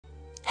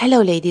Hello,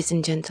 ladies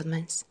and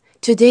gentlemen.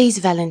 Today is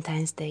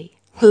Valentine's Day.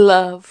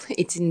 Love,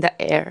 it's in the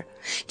air.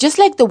 Just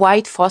like the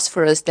white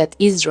phosphorus that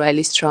Israel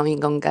is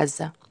throwing on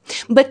Gaza.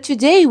 But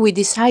today we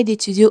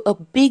decided to do a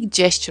big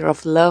gesture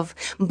of love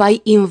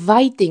by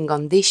inviting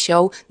on this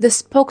show the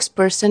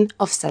spokesperson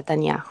of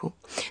Netanyahu.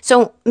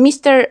 So,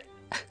 Mr.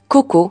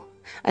 Cuckoo,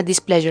 a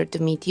displeasure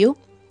to meet you.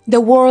 The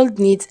world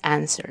needs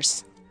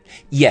answers.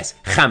 Yes,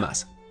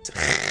 Hamas.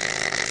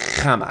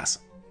 Hamas.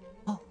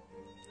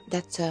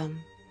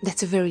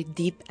 That's a very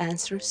deep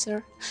answer,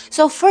 sir.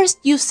 So first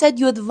you said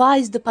you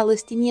advised the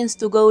Palestinians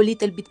to go a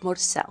little bit more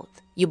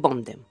south. You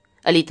bombed them.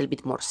 A little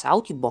bit more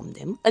south, you bombed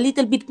them. A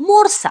little bit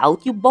more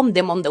south, you bombed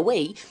them on the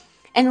way.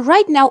 And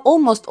right now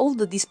almost all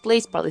the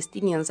displaced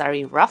Palestinians are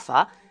in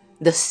Rafah,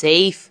 the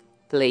safe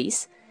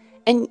place,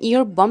 and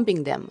you're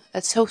bombing them.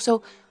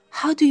 So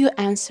how do you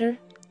answer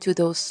to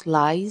those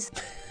lies?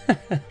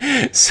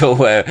 So,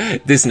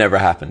 this never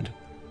happened.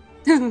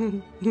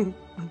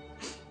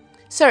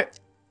 Sir,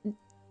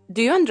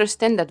 do you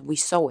understand that we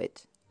saw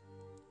it?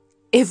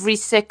 Every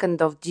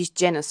second of this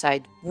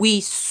genocide,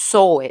 we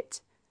saw it.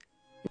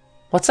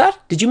 What's that?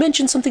 Did you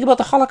mention something about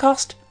the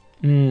Holocaust?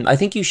 I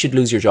think you should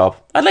lose your job.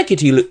 I'd like you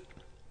to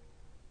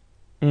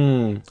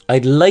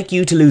I'd like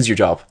you to lose your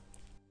job.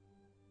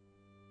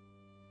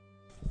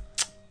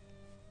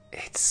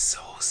 It's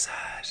so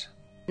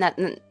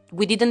sad.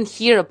 We didn't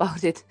hear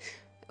about it.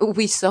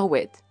 We saw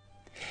it.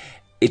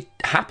 It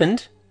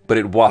happened, but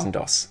it wasn't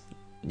us.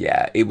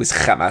 Yeah, it was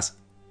Hamas.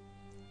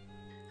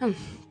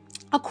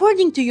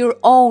 According to your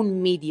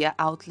own media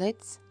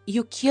outlets,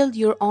 you killed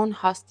your own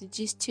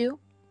hostages too?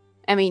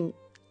 I mean,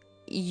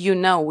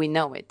 we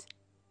know it.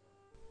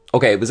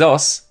 Okay, it was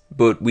us,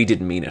 but we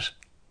didn't mean it.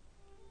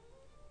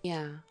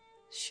 Yeah,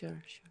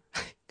 sure.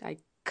 I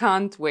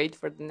can't wait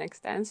for the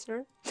next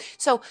answer.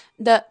 So,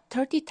 the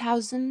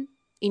 30,000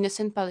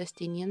 innocent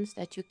Palestinians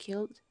that you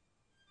killed,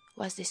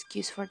 was the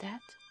excuse for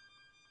that?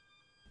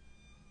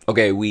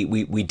 Okay,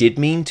 we did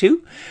mean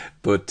to,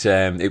 but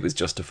it was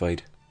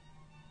justified.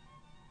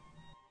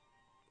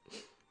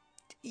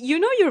 You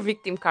know your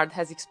victim card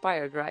has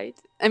expired, right?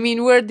 I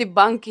mean, we're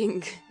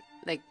debunking,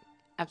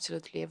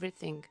 absolutely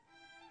everything.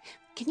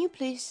 Can you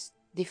please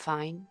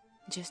define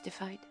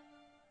justified?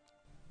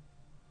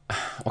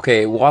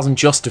 Okay, it wasn't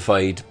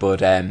justified,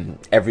 but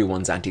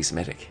everyone's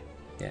anti-Semitic.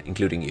 Yeah,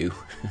 including you.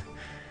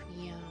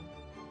 Yeah.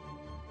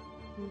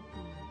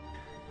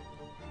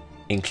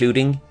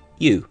 Including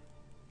you.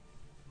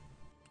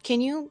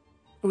 Can you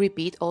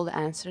repeat all the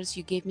answers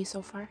you gave me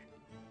so far?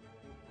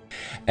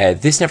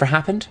 This never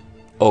happened.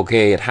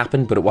 Okay, it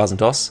happened, but it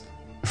wasn't us.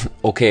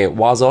 Okay, it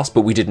was us,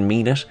 but we didn't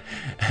mean it.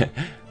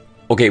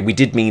 Okay, we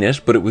did mean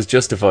it, but it was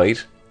justified.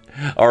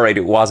 Alright,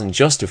 it wasn't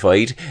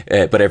justified,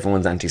 but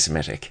everyone's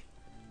anti-Semitic.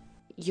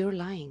 You're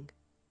lying.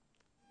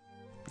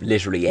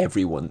 Literally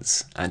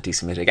everyone's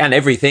anti-Semitic. And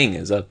everything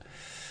as well.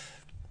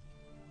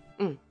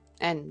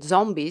 And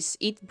zombies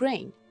eat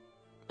brain.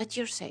 But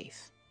you're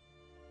safe.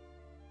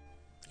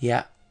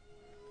 Yeah,